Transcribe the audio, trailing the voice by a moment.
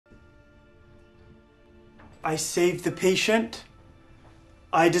I saved the patient.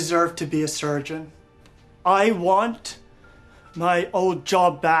 I deserve to be a surgeon. I want my old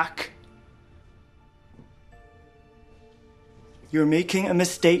job back. You're making a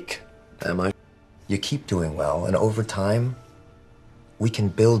mistake. Am I? You keep doing well, and over time, we can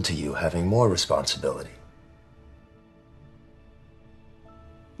build to you having more responsibility.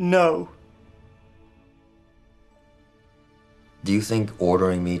 No. Do you think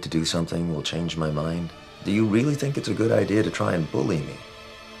ordering me to do something will change my mind? Do you really think it's a good idea to try and bully me?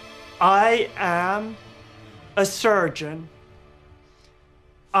 I am a surgeon.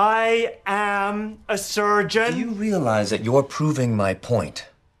 I am a surgeon. Do you realize that you're proving my point?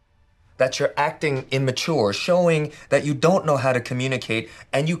 That you're acting immature, showing that you don't know how to communicate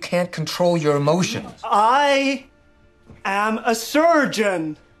and you can't control your emotions. I am a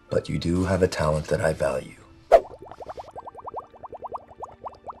surgeon. But you do have a talent that I value.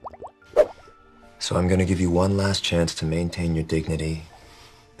 So I'm going to give you one last chance to maintain your dignity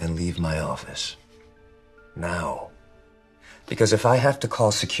and leave my office. Now. Because if I have to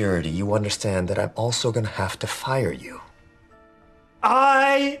call security, you understand that I'm also going to have to fire you.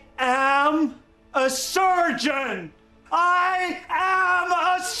 I am a surgeon. I am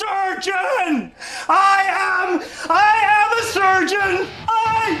a surgeon. I am a surgeon.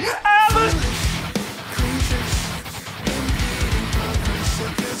 I am a